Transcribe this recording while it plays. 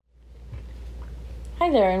Hi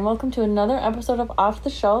there, and welcome to another episode of Off the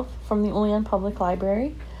Shelf from the Olean Public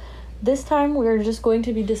Library. This time we're just going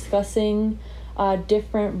to be discussing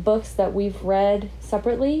different books that we've read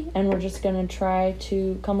separately, and we're just going to try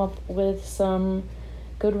to come up with some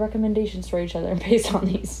good recommendations for each other based on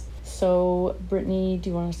these. So, Brittany, do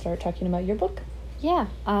you want to start talking about your book? Yeah,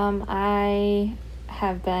 I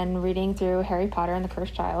have been reading through Harry Potter and the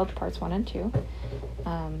Cursed Child, parts 1 and 2.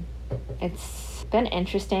 It's been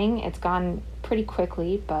interesting. It's gone pretty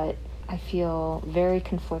quickly, but I feel very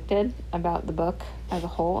conflicted about the book as a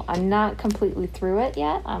whole. I'm not completely through it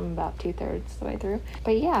yet. I'm about 2/3 the way through.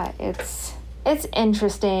 But yeah, it's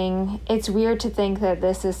interesting. It's weird to think that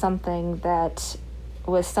this is something that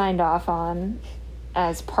was signed off on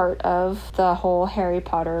as part of the whole Harry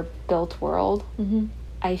Potter built world. Mm-hmm.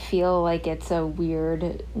 I feel like it's a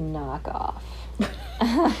weird knockoff.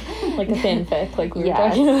 Like a fanfic, like we were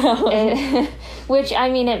talking about. Which, I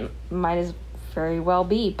mean, it might as very well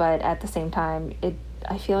be, but at the same time,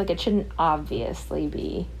 I feel like it shouldn't obviously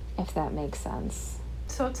be, if that makes sense.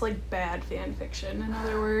 So it's like bad fan fiction, in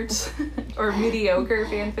other words, or mediocre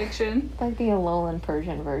fan fiction. Like the Alolan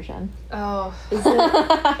Persian version. Oh, Is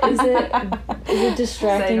it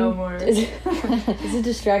distracting? Say no more. Is it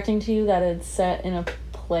distracting to you that it's set in a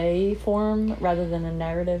play form rather than a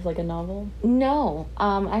narrative, like a novel? No,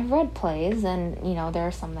 I've read plays, and there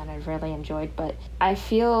are some that I've really enjoyed, but I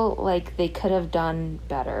feel like they could have done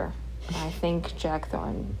better. I think Jack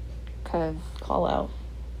Thorne could have Call out.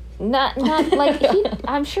 Not like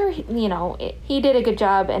I'm sure he did a good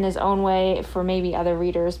job in his own way for maybe other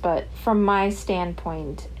readers, but from my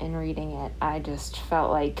standpoint in reading it, I just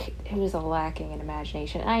felt like it was lacking in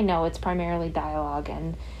imagination. I know it's primarily dialogue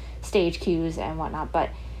and stage cues and whatnot,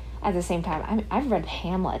 but at the same time, I've read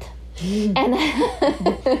Hamlet, and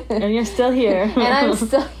And you're still here. and I'm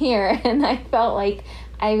still here, and I felt like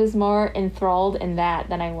I was more enthralled in that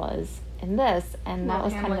than I was in this, and that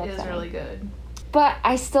was Hamlet kind of is upsetting. really good. But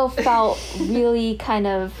I still felt really kind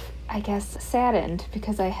of, I guess, saddened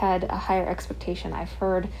because I had a higher expectation. I've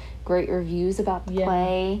heard great reviews about the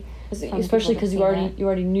play. Especially because you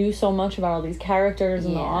already knew so much about all these characters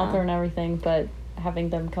and the author and everything, but having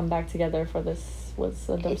them come back together for this was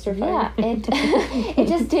a dumpster fire. Yeah, it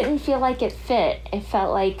just didn't feel like it fit. It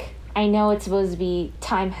felt like, I know it's supposed to be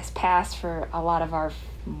time has passed for a lot of our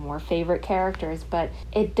more favorite characters, but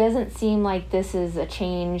it doesn't seem like this is a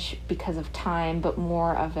change because of time, but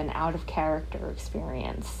more of an out of character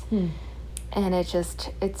experience. And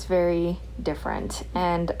it's very different,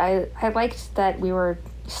 and I liked that we were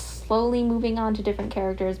slowly moving on to different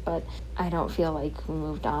characters, but I don't feel like we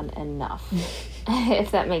moved on enough.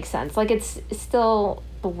 If that makes sense. Like, it's still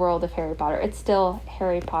the world of Harry Potter, it's still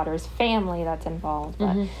Harry Potter's family that's involved,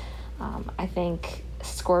 but I think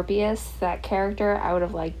Scorpius, that character, I would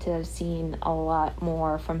have liked to have seen a lot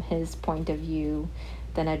more from his point of view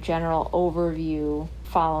than a general overview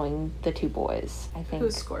following the two boys. I think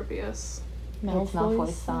Who's Scorpius? it's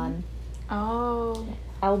Malfoy's son. Oh.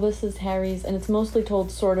 Albus is Harry's, and it's mostly told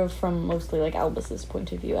sort of from mostly like Albus's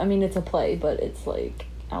point of view. I mean, it's a play, but it's like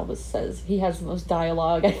Albus says he has the most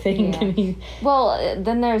dialogue, I think. Yeah. And Well,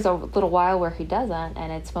 then there's a little while where he doesn't,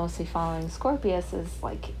 and it's mostly following Scorpius, is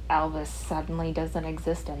like Albus suddenly doesn't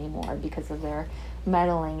exist anymore because of their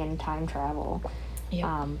meddling in time travel.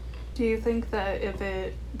 Yeah. Do you think that if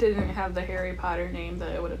it didn't have the Harry Potter name,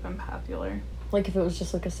 that it would have been popular? Like if it was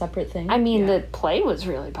just like a separate thing. I mean, Yeah. the play was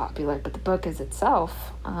really popular, but the book is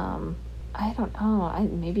itself, I don't know.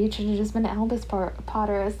 Maybe it should have just been Albus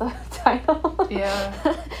Potter as the title. Yeah.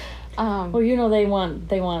 Well, they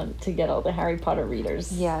want to get all the Harry Potter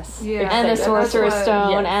readers. Yes. Yeah. And the That's Sorcerer's what-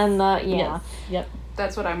 Stone yes. and the Yes. Yep.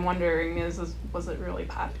 That's what I'm wondering is was it really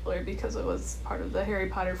popular because it was part of the Harry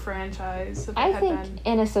Potter franchise? If it I had think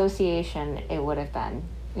been. in association it would have been.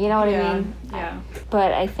 You know what I mean? Yeah.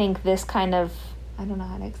 But I think this kind of, I don't know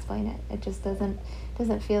how to explain it. It just doesn't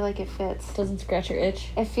feel like it fits. Doesn't scratch your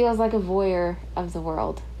itch. It feels like a voyeur of the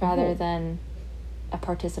world rather Mhm. than a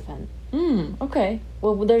participant. Okay.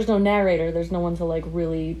 Well, there's no narrator. There's no one to like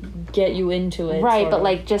really get you into it. Right, sort but of.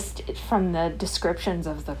 like just from the descriptions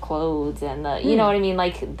of the clothes and the, you know what I mean,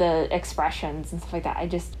 like the expressions and stuff like that.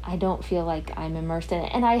 I don't feel like I'm immersed in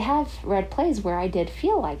it. And I have read plays where I did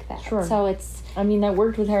feel like that. Sure. So it's, I mean, that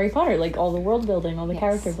worked with Harry Potter, like all the world building, all the Yes.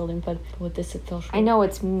 character building, but with this it fell short. I know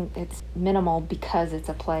it's minimal because it's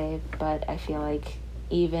a play, but I feel like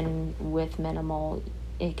even with minimal,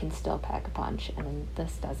 it can still pack a punch, and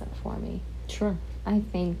this doesn't for me. Sure. I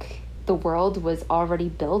think the world was already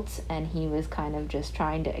built, and he was kind of just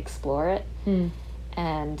trying to explore it.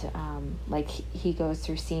 And like he goes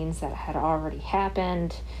through scenes that had already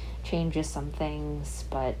happened, changes some things,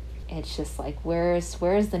 but it's just like, where's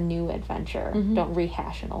the new adventure? Mhm. Don't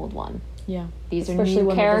rehash an old one. Yeah. These Especially are new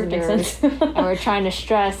one that doesn't make characters, sense. and we're trying to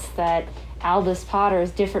stress that Albus Potter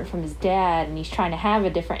is different from his dad, and he's trying to have a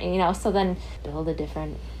different, so then build a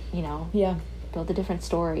different, Yeah. build a different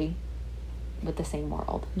story with the same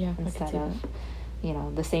world. Yeah, I could Instead see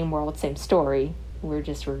of, the same world, same story. We're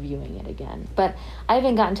just reviewing it again. But I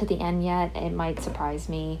haven't gotten to the end yet. It might surprise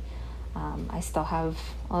me. I still have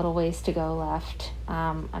a little ways to go left.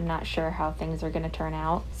 I'm not sure how things are going to turn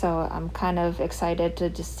out. So I'm kind of excited to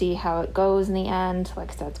just see how it goes in the end.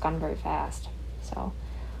 Like I said, it's gone very fast. So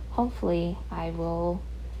hopefully I will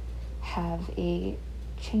have a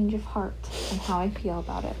change of heart in how I feel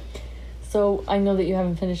about it. So I know that you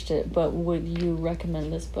haven't finished it, but would you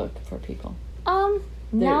recommend this book for people?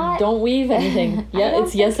 Not. Don't weave anything. Yeah,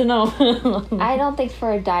 it's yes or no. I don't think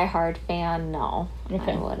for a diehard fan, no,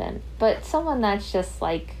 Okay. I wouldn't. But someone that's just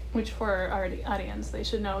like, Which for our audience, they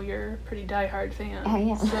should know you're a pretty diehard fan. I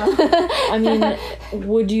am. So. I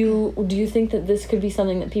mean, do you think that this could be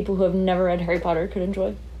something that people who have never read Harry Potter could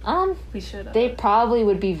enjoy? We should. They probably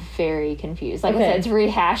would be very confused. Like I Okay. said, it's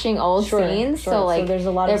rehashing old scenes, Sure. so like there's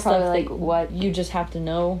a lot they're of stuff probably that like, what? you just have to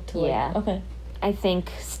know to Yeah. Okay. I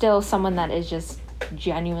think still someone that is just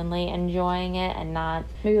genuinely enjoying it and not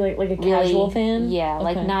Maybe like a really, casual fan? Yeah,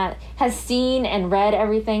 like Okay. not has seen and read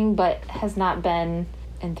everything, but has not been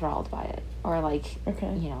enthralled by it, or like Okay.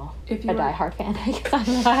 If a you were, diehard fan. I guess I don't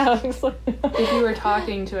know how to explain. if you were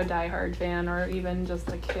talking to a diehard fan, or even just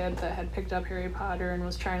a kid that had picked up Harry Potter and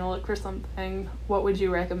was trying to look for something, what would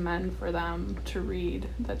you recommend for them to read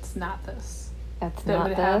that's not this? That's That not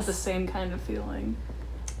would have the this. same kind of feeling.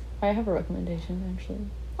 I have a recommendation actually.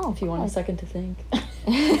 Oh, If you want a good. second to think.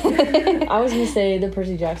 I was gonna say the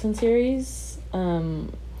Percy Jackson series.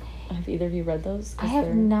 Have either of you read those? 'Cause I have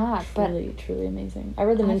they're not, but truly, truly amazing. I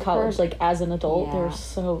read them in I've college, heard- like as an adult. They Yeah. were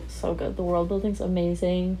so good. The world building's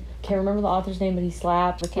amazing. Can't remember the author's name, but he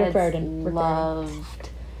slapped. the Rick kids Riordan. Rick Riordan. loved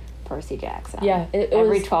Percy Jackson. Yeah, it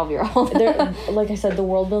every was- 12-year-old. They're, like I said, the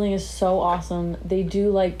world building is so awesome. They do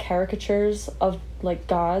like caricatures of like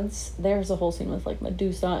gods. There's a whole scene with like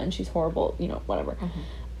Medusa, and she's horrible. Whatever. Mhm.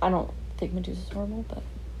 I don't think Medusa's horrible, but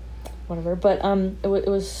whatever. But it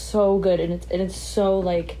was so good, and it's so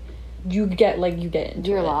like you get into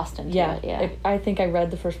You're it. lost into it, yeah. I think I read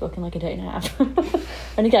the first book in like a day and a half.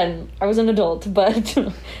 And again, I was an adult, but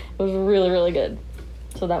it was really, really good.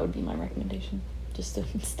 So that would be my recommendation. Just to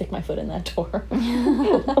stick my foot in that door.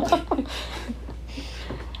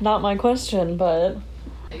 Not my question, but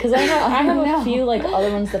because I have a No. few like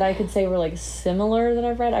other ones that I could say were like similar that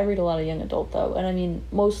I've read. I read a lot of young adult though, and I mean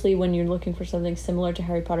mostly when you're looking for something similar to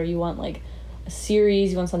Harry Potter, you want like a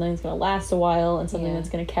series. You want something that's gonna last a while and something Yeah. that's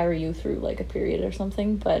gonna carry you through like a period or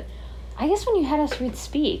something. But I guess when you had us read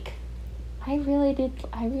Speak, I really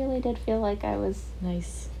did feel like I was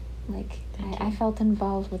nice, like Thank I you. felt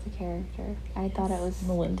involved with the character. I thought it was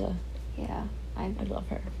Melinda. yeah. I love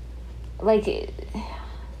her. Like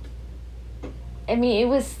I mean, it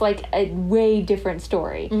was like a way different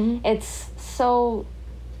story. Mhm. It's so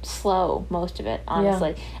slow, most of it,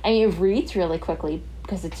 honestly. I mean, it reads really quickly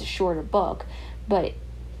because it's a shorter book, but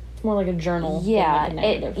It's more like a journal. than, yeah, like, a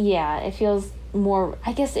narrative. it feels more.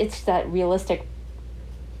 I guess it's that realistic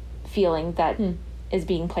feeling that is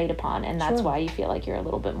being played upon, and that's Sure. why you feel like you're a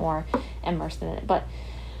little bit more immersed in it. But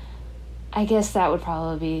I guess that would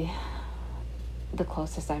probably be the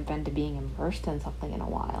closest I've been to being immersed in something in a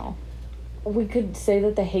while. We could say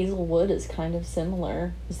that the Hazelwood is kind of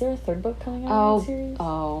similar. Is there a third book coming out Oh, in the series?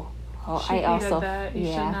 oh, She I hated also that. You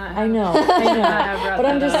should yeah. not have, I know, should I not have know. brought But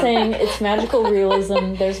I'm that just up. saying, it's magical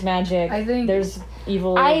realism. There's magic. I think there's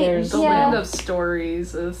evil. I- there's The Yeah. Land of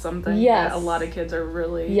Stories is something Yes. that a lot of kids are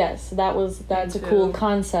really. yes, that's a Me cool too.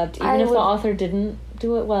 concept. Even I if would- the author didn't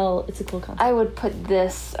do it well, it's a cool concept. I would put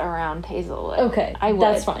this around Hazelwood. Okay, I would.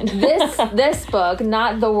 that's fine. this book,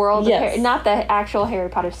 not the world, Yes. of Harry, not the actual Harry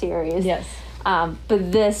Potter series. Yes.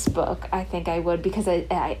 But this book, I think I would, because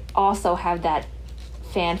I also have that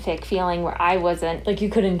fanfic feeling where I wasn't. Like you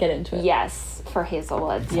couldn't get into it. Yes, for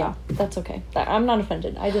Hazelwood. So. Yeah, that's okay. I'm not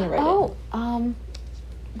offended. I didn't write Oh,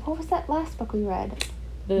 what was that last book we read? it.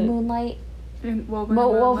 The, Moonlight. Woven,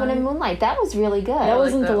 Woven in Moonlight. Moonlight. That was really good. that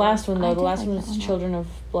wasn't like the that last one I though. The did last like one that was one, yeah. Children of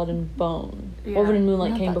Blood and Bone. Yeah. Woven in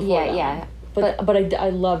Moonlight Not came the- before. yeah, that yeah. one. But I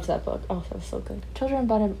loved that book. Oh, that was so good. Children of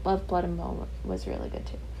Blood and Bone was really good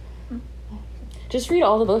too. Just read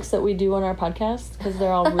all the books that we do on our podcast because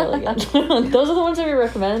they're all really good. Those are the ones that we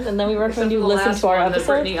recommend, and then we Except recommend for you the listen last to our one that episodes.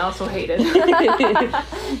 Brittany also hated.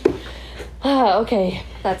 Okay.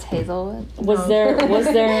 That's Hazelwood. Was No.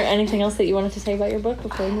 there anything else that you wanted to say about your book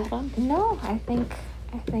before we move on? No, I think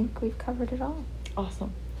we've covered it all.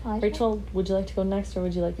 Awesome. Rachel, would you like to go next, or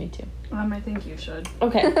would you like me to? I think you should.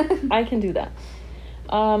 Okay, I can do that.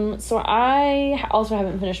 So I also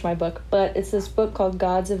haven't finished my book, but it's this book called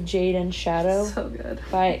Gods of Jade and Shadow. So good.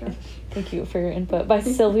 Thank you for your input, by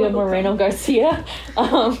Sylvia Moreno Garcia.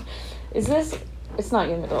 It's not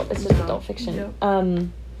young adult, it's just adult fiction. Yep.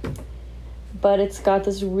 But it's got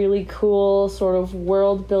this really cool sort of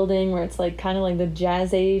world building where it's like kind of like the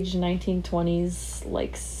Jazz Age 1920s,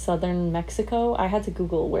 like southern Mexico. I had to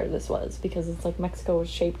Google where this was because it's like Mexico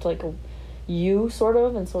was shaped like a U sort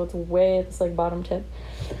of, and so it's way at this like bottom tip.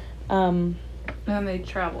 And then they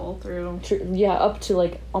travel through up to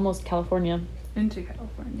like almost California. into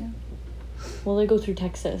California. Well, they go through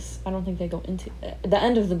Texas. I don't think they go into the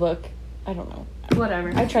end of the book. I don't know.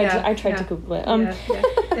 Whatever. I tried to Google it.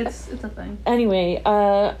 It's a thing. Anyway,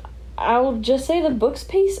 I'll just say the book's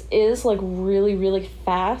pace is like really, really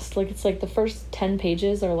fast. Like it's like the first 10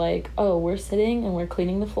 pages are like, oh, we're sitting and we're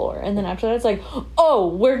cleaning the floor, and then after that it's like, oh,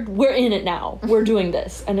 we're in it now. We're doing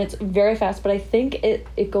this, and it's very fast. But I think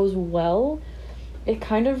it goes well. It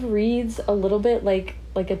kind of reads a little bit like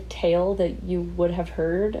a tale that you would have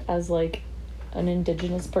heard as like an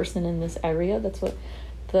indigenous person in this area. That's what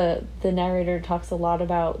the narrator talks a lot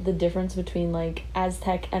about, the difference between like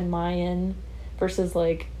Aztec and Mayan versus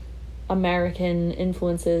like American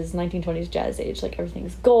influences, 1920s Jazz Age, like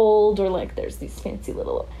everything's gold, or like there's these fancy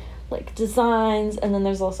little like designs, and then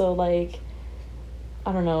there's also like,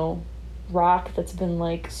 I don't know, rock that's been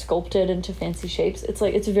like sculpted into fancy shapes. It's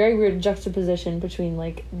like, it's a very weird juxtaposition between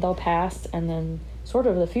like the past and then sort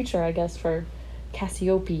of the future, I guess, for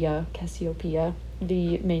Cassiopeia,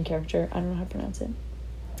 the main character. I don't know how to pronounce it.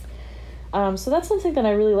 So that's something that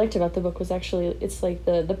I really liked about the book, was actually, it's like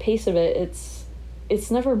the pace of it,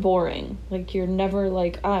 it's never boring. Like, you're never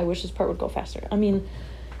like, I wish this part would go faster. I mean,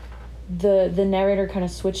 the narrator kind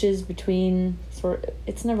of switches between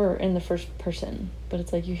it's never in the first person, but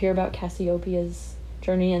it's like you hear about Cassiopeia's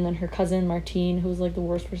journey, and then her cousin Martine, who's like the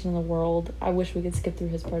worst person in the world. I wish we could skip through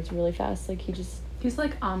his parts really fast. Like, he's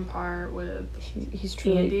like on par with he's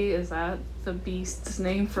truly Andy. Is that the beast's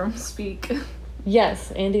name from Speak?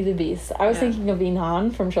 Yes, Andy the Beast. I was thinking of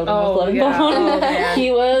Inan from Children of Blood and yeah. Bone. Oh, yeah. He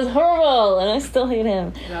was horrible, and I still hate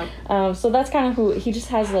him. Yep. So that's kind of who he just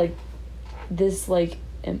has, like this, like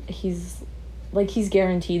he's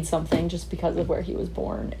guaranteed something just because of where he was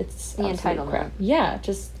born. It's the entitlement. Crap. Yeah,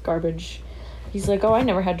 just garbage. He's like, oh, I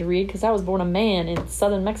never had to read because I was born a man in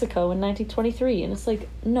southern Mexico in 1923, and it's like,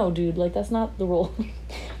 no, dude, like that's not the rule.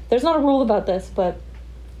 There's not a rule about this, but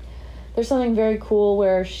there's something very cool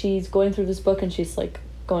where she's going through this book and she's like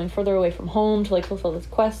going further away from home to like fulfill this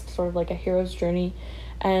quest, sort of like a hero's journey.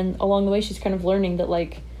 And along the way, she's kind of learning that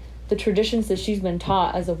like the traditions that she's been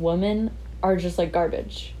taught as a woman are just like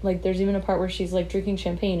garbage. Like, there's even a part where she's like drinking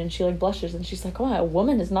champagne and she like blushes and she's like, oh, a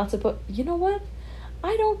woman is not supposed, you know what?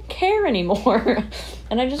 I don't care anymore.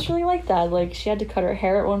 And I just really like that. Like, she had to cut her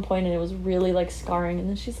hair at one point and it was really like scarring, and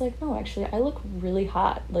then she's like, no, actually I look really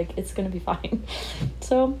hot, like it's gonna be fine.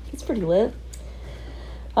 So it's pretty lit.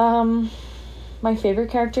 My favorite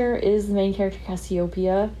character is the main character,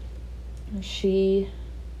 Cassiopeia. She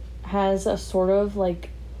has a sort of like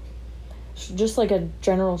just like a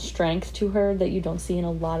general strength to her that you don't see in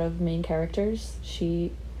a lot of main characters.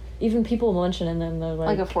 Even people mention in them, they're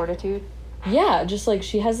like a fortitude. Yeah, just like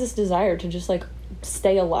she has this desire to just like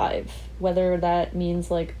stay alive, whether that means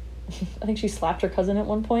like I think she slapped her cousin at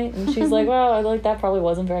one point, and she's like, well, like that probably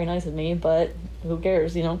wasn't very nice of me, but who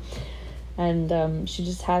cares, you know? And she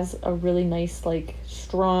just has a really nice, like,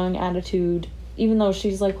 strong attitude, even though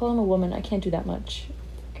she's like, well, I'm a woman, I can't do that much.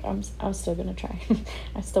 I'm still gonna try.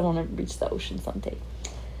 I still want to reach the ocean someday.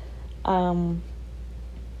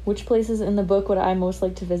 Which places in the book would I most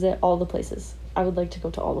like to visit? All the places. I would like to go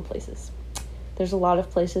to all the places. There's a lot of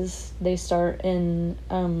places. They start in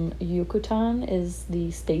Yucatan is the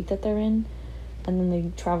state that they're in, and then they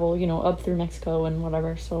travel, up through Mexico and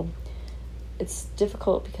whatever. So it's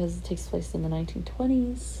difficult because it takes place in the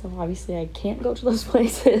 1920s. So obviously I can't go to those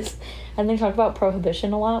places. And they talk about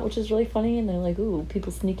prohibition a lot, which is really funny. And they're like, ooh,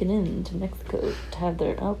 people sneaking in to Mexico to have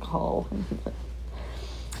their alcohol.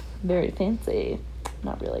 Very fancy.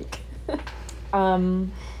 Not really.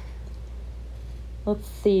 Let's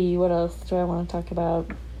see, what else do I want to talk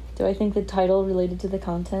about? Do I think the title related to the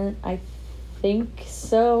content? I think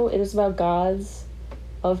so. It is about gods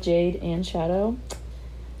of Jade and Shadow.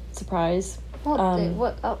 Surprise.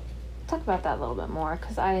 Well, talk about that a little bit more,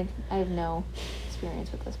 because I have no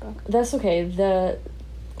experience with this book. That's okay. The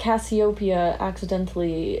Cassiopeia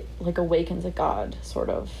accidentally, like, awakens a god,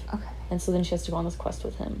 sort of. Okay. And so then she has to go on this quest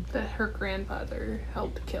with him. That her grandfather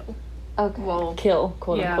helped kill. Okay. well, kill,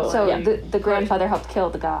 quote Yeah, unquote. So yeah. the grandfather helped kill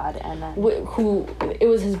the god, and then Who it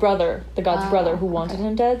was his brother, the god's brother, who wanted okay.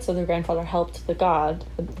 him dead. So the grandfather helped the god,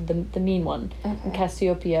 the mean one, and Okay.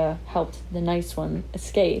 Cassiopeia helped the nice one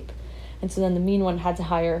escape. And so then the mean one had to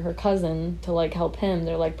hire her cousin to like help him.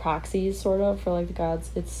 They're like proxies, sort of, for like the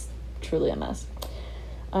gods. It's truly a mess.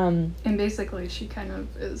 and basically she kind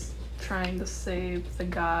of is trying to save the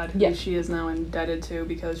god who Yeah. she is now indebted to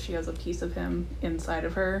because she has a piece of him inside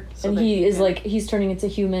of her. So And that he is can- like, he's turning into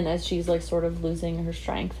human as she's like sort of losing her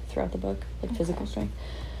strength throughout the book, like physical strength.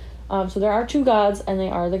 So there are two gods, and they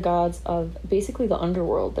are the gods of basically the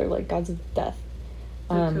underworld. They're like gods of death.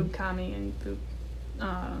 Kami and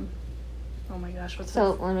oh my gosh, what's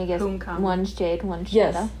So his? let me guess. Whomcom. One's Jade, one's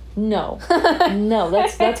Yes. Shadow. No. No,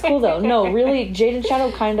 that's cool though. No, really, Jade and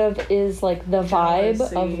Shadow kind of is like the vibe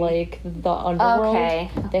Jealousy. of like the underworld.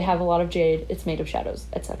 Okay. They have a lot of jade. It's made of shadows,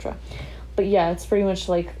 etc. But yeah, it's pretty much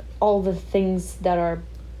like all the things that are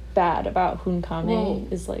bad about Hunkame Whoa.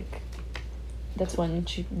 is like. That's when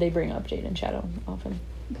they bring up Jade and Shadow often.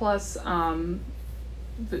 Plus,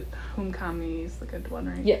 Whomcom is the good one,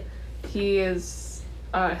 right? Yeah. He is.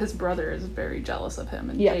 His brother is very jealous of him,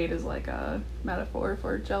 and Yeah. Jade is like a metaphor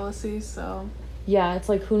for jealousy. So Yeah, it's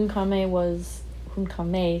like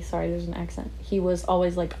Hunkame, sorry, there's an accent. He was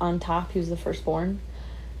always like on top. He was the firstborn.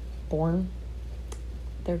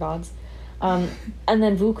 They're gods. And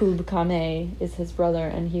then Vukubkame is his brother,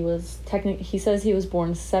 and he was he says he was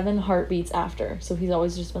born 7 heartbeats after. So he's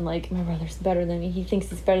always just been like, my brother's better than me. He thinks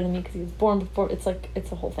he's better than me because he was born before. It's like,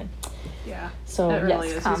 it's a whole thing. yeah, So it really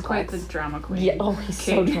yes. is. He's quite the complex. drama queen. Yeah, oh, he's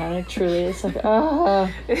so king. dramatic, truly. It's like,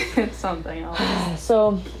 It's something else.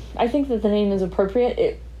 So I think that the name is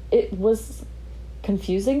appropriate. It was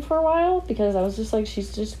confusing for a while because I was just like,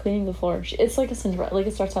 she's just cleaning the floor. It's like a Cinderella. Like,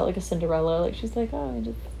 it starts out like a Cinderella. Like, she's like,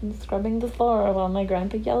 oh, I'm scrubbing the floor while my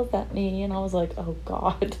grandpa yells at me. And I was like, oh,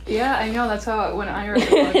 God. Yeah, I know. That's how when I read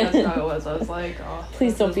the book, that's how it was. I was like, oh,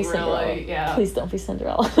 Please this don't is be Cinderella. really, yeah. Please don't be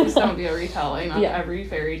Cinderella. Please don't be a retelling of Yeah. every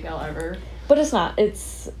fairy tale ever. But it's not.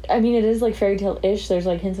 I mean, it is like fairy tale-ish. There's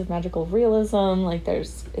like hints of magical realism. Like,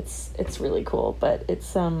 it's really cool. But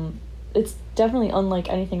it's definitely unlike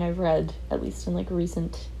anything I've read, at least in like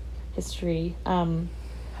recent history.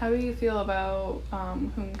 How do you feel about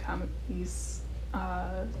Whomcom's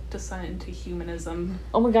descent into humanism?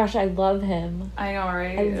 Oh my gosh, I love him. I know,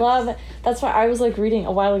 right? I love. That's why I was like reading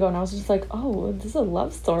a while ago, and I was just like, "Oh, this is a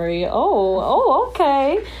love story." Oh,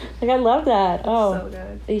 okay. Like, I love that. Oh,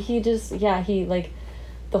 So good. he like,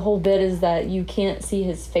 the whole bit is that you can't see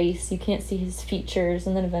his face, you can't see his features,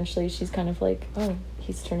 and then eventually she's kind of like, "Oh,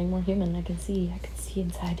 he's turning more human. I can see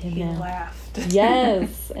inside him He now." laughed.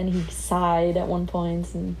 Yes, and he sighed at one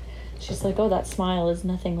point, and she's like, "Oh, that smile is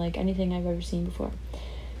nothing like anything I've ever seen before."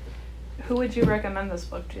 Who would you recommend this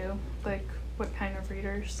book to? Like, what kind of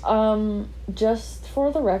readers? Just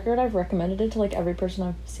for the record, I've recommended it to like every person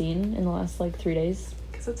I've seen in the last like 3 days.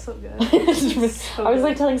 Because it's so good. I was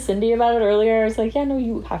like telling Cindy about it earlier. I was like, yeah, no,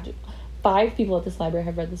 you have to. 5 people at this library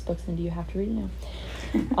have read this book, Cindy. You have to read it now.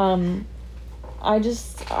 I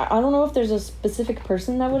don't know if there's a specific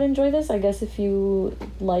person that would enjoy this. I guess if you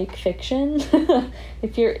like fiction,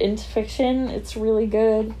 if you're into fiction, it's really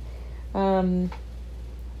good. Like,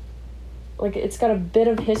 it's got a bit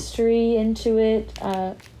of history into it.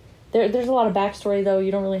 There's a lot of backstory, though.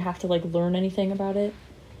 You don't really have to like learn anything about it.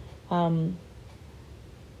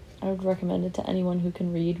 I would recommend it to anyone who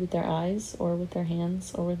can read with their eyes or with their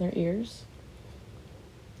hands or with their ears.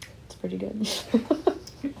 It's pretty good.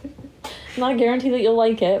 Not a guarantee that you'll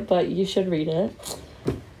like it, but you should read it.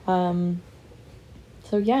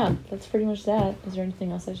 So yeah, that's pretty much that. Is there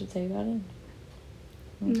anything else I should say about it?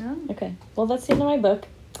 No. Okay. Well, that's the end of my book.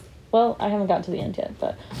 Well, I haven't gotten to the end yet,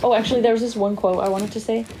 but... Oh, actually, there was this one quote I wanted to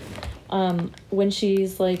say. When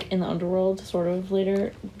she's, like, in the underworld, sort of,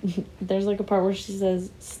 later, there's, like, a part where she says,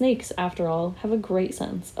 "Snakes, after all, have a great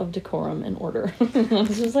sense of decorum and order." I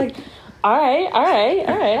was just like, all right,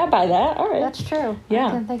 I buy that, all right. That's true. Yeah.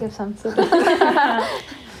 I can think of some. So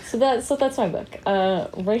that's my book.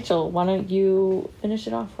 Rachel, why don't you finish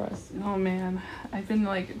it off for us? Oh man, I've been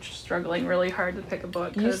like struggling really hard to pick a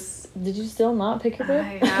book because Did you still not pick your book?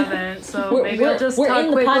 I haven't. So maybe I'll just we're talk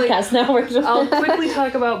in the quickly. podcast now. We're just I'll quickly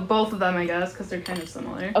talk about both of them, I guess, because they're kind of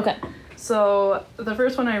similar. Okay. So the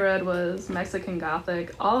first one I read was Mexican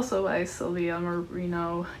Gothic, also by Silvia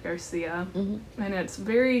Moreno Garcia, and it's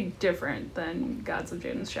very different than Gods of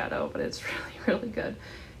Jade and Shadow, but it's really, really good.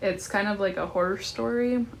 It's kind of like a horror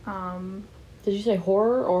story. Did you say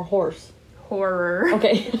horror or horse? Horror.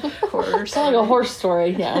 Okay. Horror Sound like a horse story.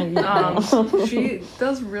 Yeah. She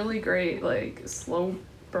does really great, like, slow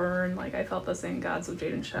burn. Like, I felt this in Gods of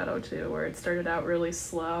Jade and Shadow too, where it started out really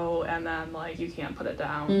slow and then like you can't put it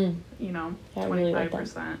down. You know, Yeah, I really like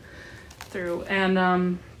 25% through. And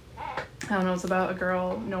I don't know, it's about a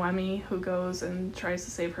girl, Noemi, who goes and tries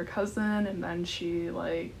to save her cousin, and then she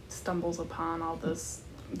like stumbles upon all this.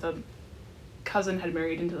 The cousin had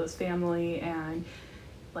married into this family, and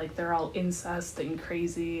like they're all incest and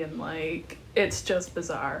crazy, and like it's just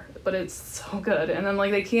bizarre, but it's so good. And then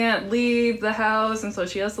like they can't leave the house, and so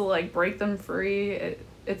she has to like break them free.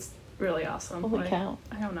 It's really awesome. Holy like, cow.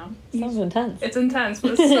 I don't know. Sounds intense. It's intense,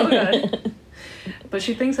 but it's so good. But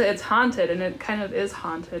she thinks that it's haunted, and it kind of is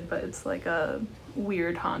haunted, but it's like a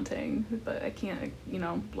weird haunting. But I can't,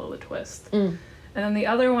 blow the twist. And then the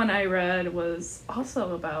other one I read was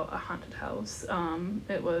also about a haunted house.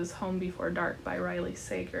 It was Home Before Dark by Riley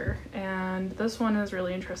Sager. And this one is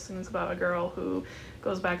really interesting. It's about a girl who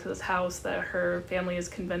goes back to this house that her family is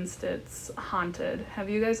convinced it's haunted. Have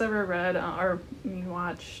you guys ever read or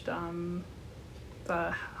watched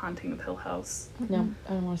The Haunting of Hill House? No,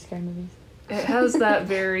 I don't want scary movies. It has that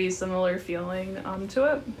very similar feeling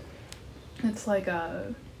to it. It's like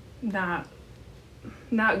not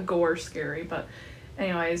gore scary, but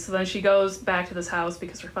anyways, so then she goes back to this house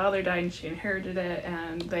because her father died and she inherited it,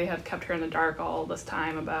 and they have kept her in the dark all this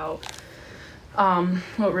time about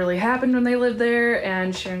what really happened when they lived there,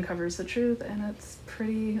 and she uncovers the truth, and it's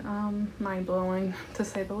pretty mind-blowing, to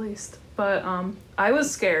say the least. But I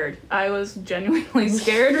was scared. I was genuinely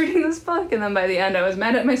scared reading this book, and then by the end I was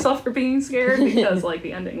mad at myself for being scared because like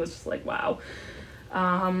the ending was just like, wow.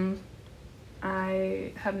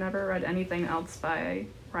 I have never read anything else by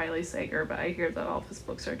Riley Sager, but I hear that all of his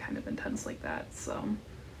books are kind of intense like that, so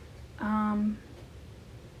I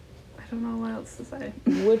don't know what else to say.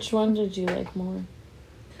 Which one did you like more?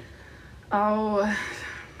 Oh,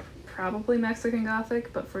 probably Mexican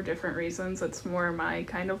Gothic, but for different reasons. It's more my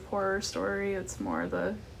kind of horror story. It's more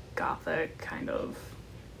the Gothic kind of...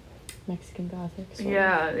 Mexican Gothic story.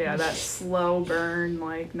 Yeah, that slow burn,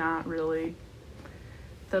 like not really...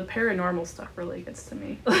 The paranormal stuff really gets to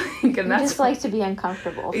me. And that's just like to be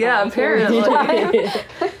uncomfortable. Yeah, apparently.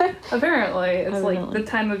 Apparently. It's like the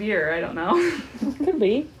time of year, I don't know. Could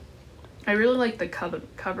be. I really like the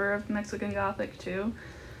cover of Mexican Gothic too.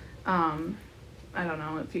 I don't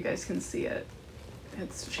know if you guys can see it.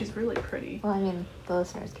 She's really pretty. Well, I mean, the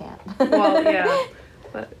listeners can't. Well, yeah.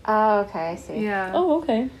 But oh, okay, I see. Yeah. Oh,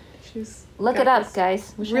 okay. She's Look it up,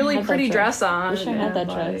 guys. Really pretty dress on. Wish I had that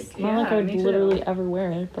dress. Not like I would literally ever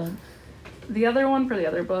wear it, but... The other one for the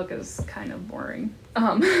other book is kind of boring.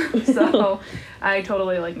 So I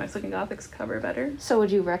totally like Mexican Gothic's cover better. So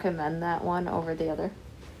would you recommend that one over the other?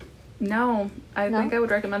 No, I think I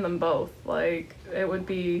would recommend them both. Like, I would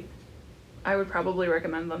probably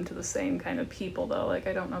recommend them to the same kind of people, though. Like,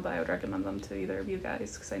 I don't know that I would recommend them to either of you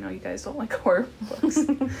guys, because I know you guys don't like horror books.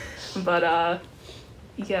 But,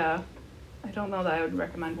 yeah, I don't know that I would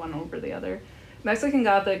recommend one over the other. Mexican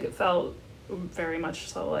Gothic felt very much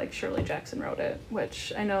so like Shirley Jackson wrote it,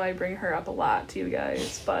 which I know I bring her up a lot to you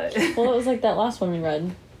guys, but... Well, it was like that last one we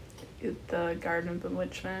read. The Garden of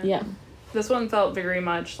Bewitchment. Yeah. This one felt very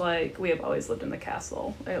much like We Have Always Lived in the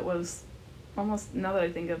Castle. It was almost, now that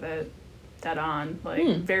I think of it, dead on.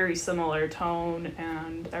 Like, very similar tone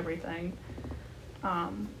and everything.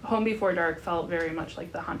 Home Before Dark felt very much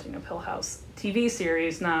like the Haunting of Hill House TV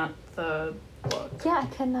series, not the book. Yeah, I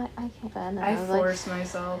can't. I forced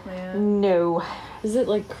myself, man. No. Is it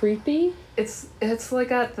like creepy? It's like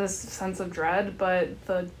got this sense of dread, but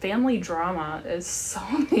the family drama is so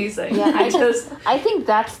amazing. Yeah, I think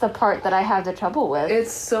that's the part that I have the trouble with.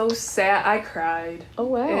 It's so sad. I cried. Oh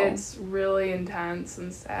wow. It's really intense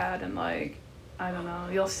and sad, and like, I don't know,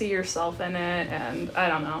 you'll see yourself in it, and I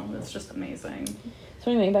don't know, it's just amazing. So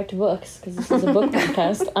anyway, back to books, because this is a book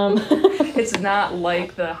podcast. It's not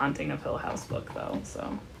like the Haunting of Hill House book, though,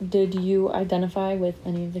 so. Did you identify with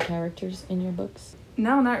any of the characters in your books?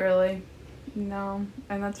 No, not really. No,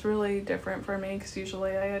 and that's really different for me, because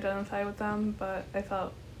usually I identify with them, but I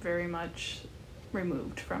felt very much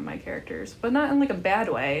removed from my characters, but not in like a bad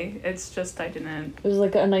way. It's just I didn't... It was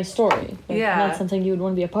like a nice story. Like, yeah. Not something you would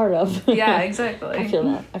want to be a part of. Yeah, exactly. I feel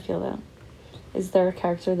that. Is there a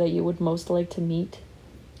character that you would most like to meet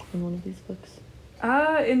in one of these books?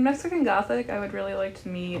 In Mexican Gothic, I would really like to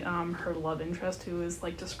meet her love interest, who is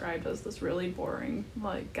like described as this really boring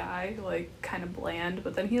like guy, like kind of bland,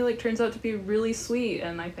 but then he like turns out to be really sweet,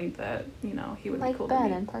 and I think that he would like be cool Ben to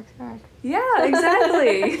meet. in Parks and Rec. Yeah,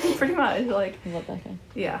 exactly. Pretty much like. I love that guy.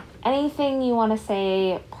 Yeah. Anything you want to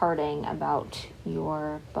say parting about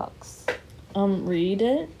your books? Read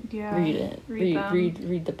it. Yeah. Read it. Read them.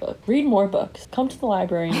 Read the book. Read more books. Come to the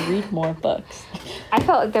library and read more books. I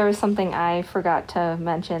felt like there was something I forgot to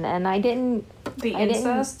mention, and I didn't. The I didn't-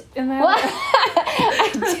 incest in that? What?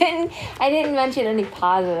 I didn't mention any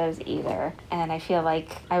positives either, and I feel like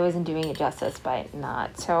I wasn't doing it justice by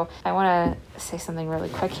not. So I want to say something really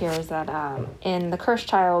quick here is that in The Cursed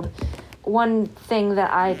Child, one thing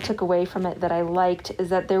that I took away from it that I liked is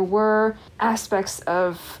that there were aspects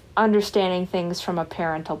of understanding things from a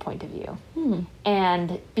parental point of view.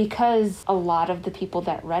 And because a lot of the people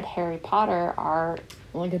that read Harry Potter are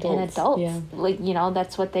Like adults, Yeah. like, you know,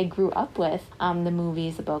 that's what they grew up with, the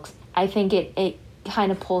movies, the books. I think it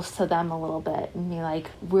kind of pulls to them a little bit and be like,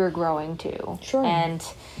 we're growing too. Sure. And,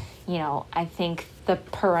 you know, I think the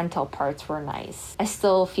parental parts were nice. I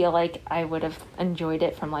still feel like I would have enjoyed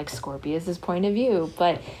it from like Scorpius's point of view,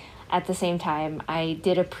 but at the same time, I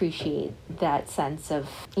did appreciate that sense of,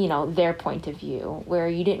 you know, their point of view, where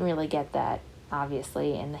you didn't really get that,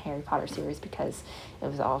 obviously, in the Harry Potter series because it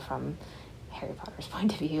was all from Harry Potter's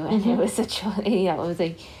point of view, and it was such a, you know, it was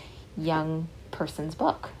a young person's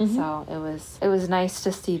book. So it was nice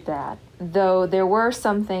to see that. Though there were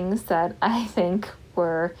some things that I think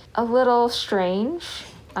were a little strange.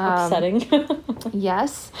 Upsetting.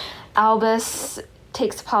 Yes. Albus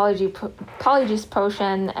takes Polyjuice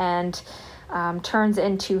potion and turns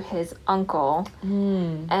into his uncle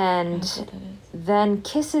and then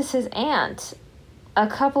kisses his aunt a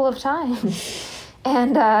couple of times.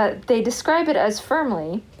 And they describe it as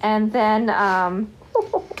firmly. And then I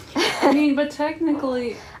mean, but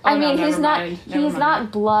technically... I mean, he's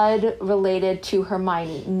not blood related to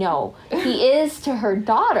Hermione. No, he is to her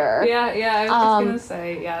daughter. Yeah, I was just gonna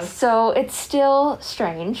say, yes. So it's still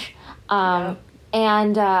strange.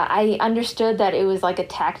 And I understood that it was like a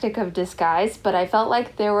tactic of disguise, but I felt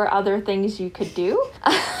like there were other things you could do.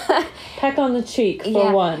 Peck on the cheek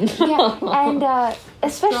for one. Yeah, and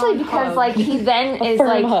especially Strong because hug. like he then is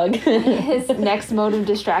Firm like hug. his next mode of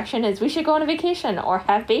distraction is we should go on a vacation or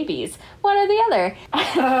have babies, one or the other.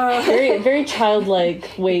 Very, very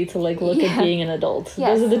childlike way to like look at being an adult.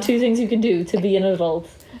 Yes. Those are the two things you can do to be an adult: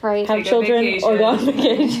 Right. have Take a children or go on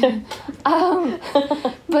vacation.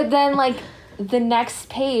 But then like the next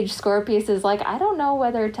page, Scorpius is like, I don't know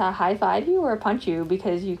whether to high five you or punch you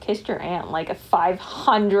because you kissed your aunt like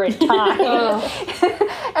 500 times.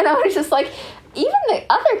 And I was just like, even the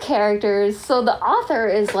other characters, so the author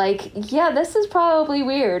is like, yeah, this is probably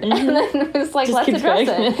weird. And then it was like, Just let's keep address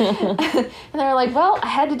going. it. And they're like, well, I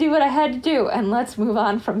had to do what I had to do, and let's move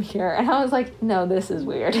on from here. And I was like, no, this is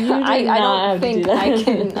weird. did I not don't have to think do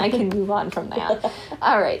that. I can move on from that.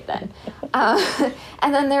 All right, then.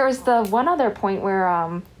 And then there was the one other point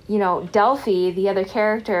where, you know, Delphi, the other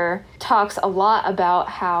character, talks a lot about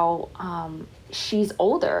how she's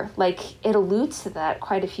older. Like, it alludes to that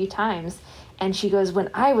quite a few times. And she goes, when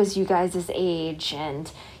I was you guys' age,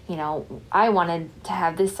 and, you know, I wanted to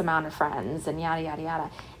have this amount of friends, and yada, yada,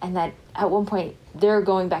 yada. And that at one point, they're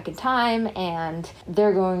going back in time, and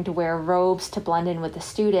they're going to wear robes to blend in with the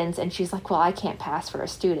students. And she's like, well, I can't pass for a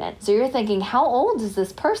student. So you're thinking, how old is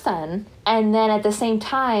this person? And then at the same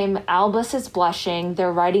time, Albus is blushing.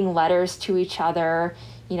 They're writing letters to each other.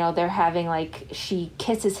 You know, they're having, like, she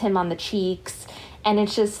kisses him on the cheeks. And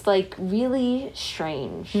it's just, like, really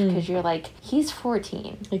strange because you're like, he's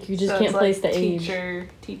 14. Like, you just So can't it's place like the age.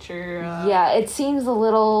 teacher. Yeah, it seems a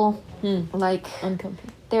little, like,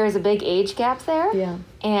 Uncomfortable. there's a big age gap there. Yeah.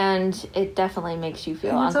 And it definitely makes you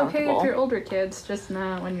feel And it's okay uncomfortable. if you're older kids, just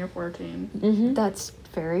not when you're 14. That's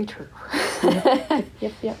very true.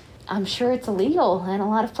 Yep. I'm sure it's illegal in a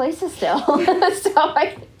lot of places still. So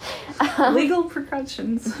Legal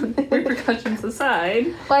repercussions aside,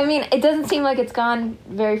 well, I mean, it doesn't seem like it's gone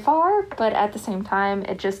very far, but at the same time,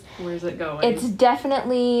 where's it going? it's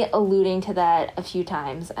definitely alluding to that a few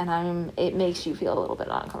times, and it makes you feel a little bit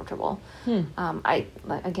uncomfortable. I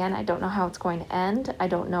don't know how it's going to end. I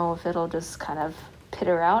don't know if it'll just kind of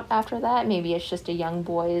peter out after that. Maybe it's just a young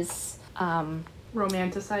boy's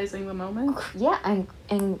romanticizing the moment.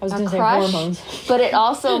 and I was a gonna say crush. hormones. But it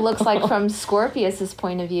also looks like from Scorpius's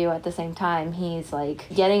point of view at the same time, he's like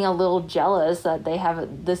getting a little jealous that they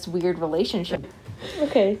have this weird relationship.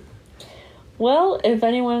 Okay. Well, if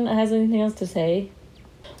anyone has anything else to say,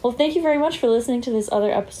 well, thank you very much for listening to this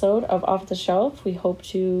other episode of Off the Shelf. We hope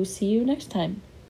to see you next time.